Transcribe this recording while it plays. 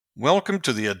Welcome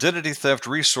to the Identity Theft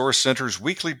Resource Center's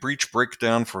weekly breach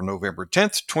breakdown for November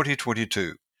 10th,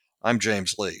 2022. I'm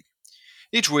James Lee.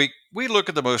 Each week, we look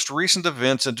at the most recent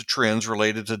events and trends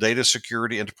related to data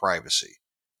security and privacy.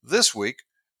 This week,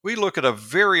 we look at a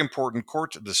very important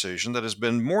court decision that has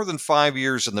been more than 5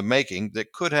 years in the making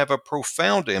that could have a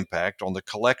profound impact on the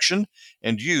collection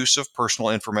and use of personal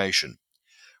information.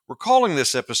 We're calling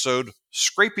this episode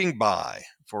Scraping By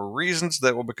for reasons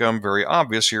that will become very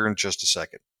obvious here in just a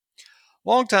second.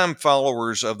 Longtime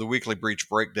followers of the Weekly Breach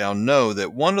Breakdown know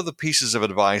that one of the pieces of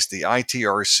advice the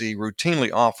ITRC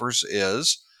routinely offers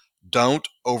is don't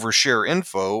overshare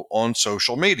info on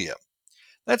social media.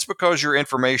 That's because your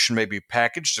information may be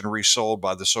packaged and resold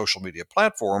by the social media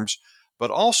platforms, but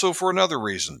also for another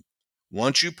reason.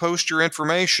 Once you post your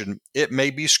information, it may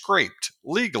be scraped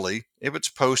legally if it's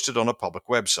posted on a public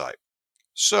website.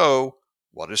 So,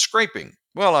 what is scraping?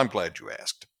 Well, I'm glad you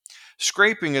asked.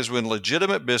 Scraping is when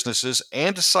legitimate businesses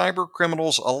and cyber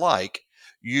criminals alike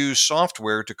use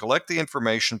software to collect the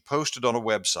information posted on a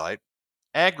website,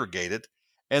 aggregate it,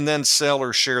 and then sell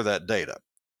or share that data.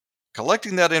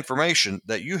 Collecting that information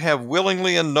that you have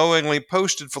willingly and knowingly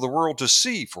posted for the world to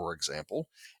see, for example,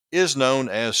 is known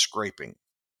as scraping.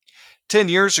 10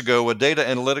 years ago, a data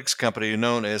analytics company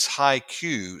known as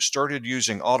HighQ started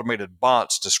using automated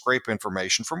bots to scrape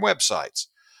information from websites.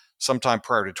 Sometime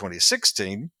prior to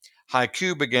 2016,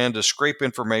 HighQ began to scrape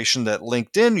information that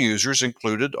LinkedIn users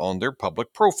included on their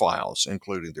public profiles,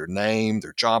 including their name,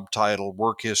 their job title,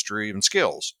 work history, and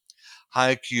skills.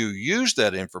 HighQ used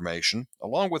that information,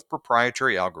 along with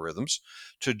proprietary algorithms,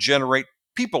 to generate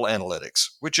people analytics,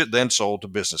 which it then sold to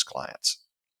business clients.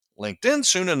 LinkedIn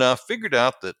soon enough figured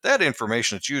out that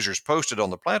information its users posted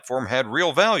on the platform had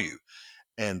real value,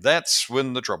 and that's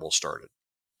when the trouble started.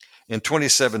 In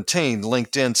 2017,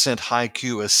 LinkedIn sent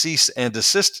HighQ a cease and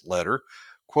desist letter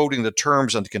quoting the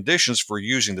terms and conditions for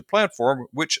using the platform,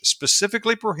 which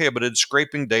specifically prohibited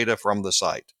scraping data from the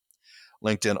site.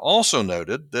 LinkedIn also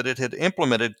noted that it had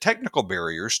implemented technical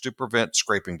barriers to prevent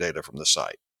scraping data from the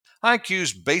site.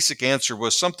 HighQ's basic answer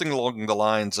was something along the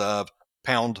lines of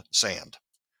pound sand,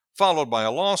 followed by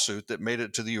a lawsuit that made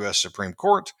it to the U.S. Supreme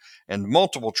Court and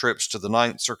multiple trips to the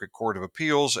Ninth Circuit Court of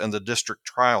Appeals and the District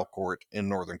Trial Court in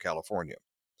Northern California.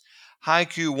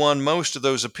 HighQ won most of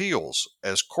those appeals,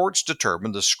 as courts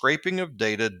determined the scraping of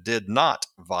data did not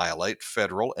violate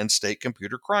federal and state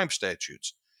computer crime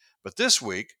statutes. But this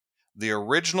week, the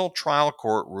original trial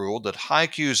court ruled that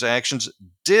HighQ's actions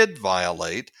did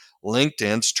violate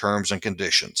LinkedIn's terms and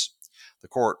conditions. The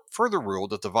court further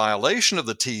ruled that the violation of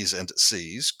the T's and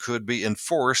C's could be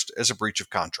enforced as a breach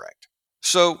of contract.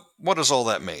 So, what does all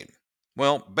that mean?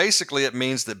 Well, basically, it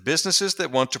means that businesses that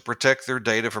want to protect their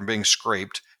data from being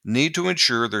scraped need to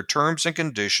ensure their terms and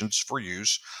conditions for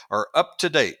use are up to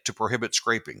date to prohibit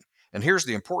scraping. And here's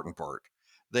the important part: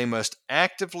 they must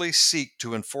actively seek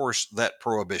to enforce that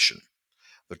prohibition.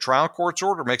 The trial court's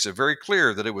order makes it very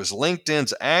clear that it was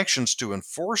LinkedIn's actions to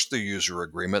enforce the user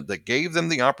agreement that gave them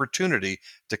the opportunity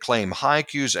to claim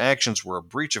HighQ's actions were a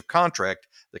breach of contract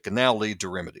that can now lead to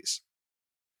remedies.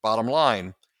 Bottom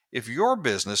line, if your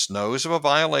business knows of a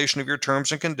violation of your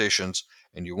terms and conditions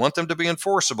and you want them to be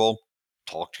enforceable,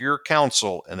 talk to your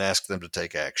counsel and ask them to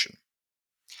take action.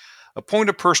 A point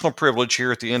of personal privilege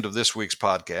here at the end of this week's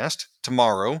podcast.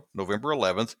 Tomorrow, November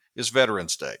 11th, is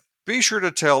Veterans Day. Be sure to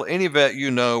tell any vet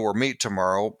you know or meet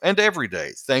tomorrow and every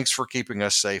day, thanks for keeping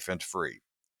us safe and free.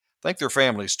 Thank their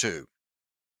families, too.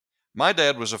 My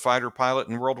dad was a fighter pilot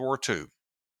in World War II.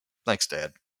 Thanks,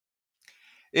 Dad.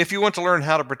 If you want to learn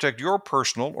how to protect your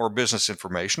personal or business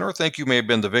information, or think you may have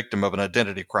been the victim of an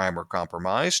identity crime or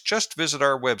compromise, just visit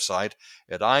our website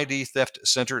at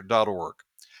idtheftcenter.org.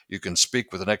 You can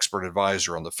speak with an expert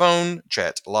advisor on the phone,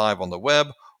 chat live on the web,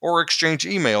 or exchange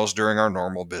emails during our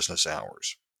normal business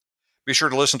hours. Be sure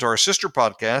to listen to our sister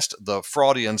podcast, The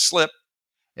Fraudian Slip,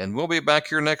 and we'll be back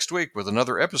here next week with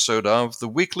another episode of the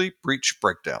Weekly Breach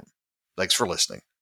Breakdown. Thanks for listening.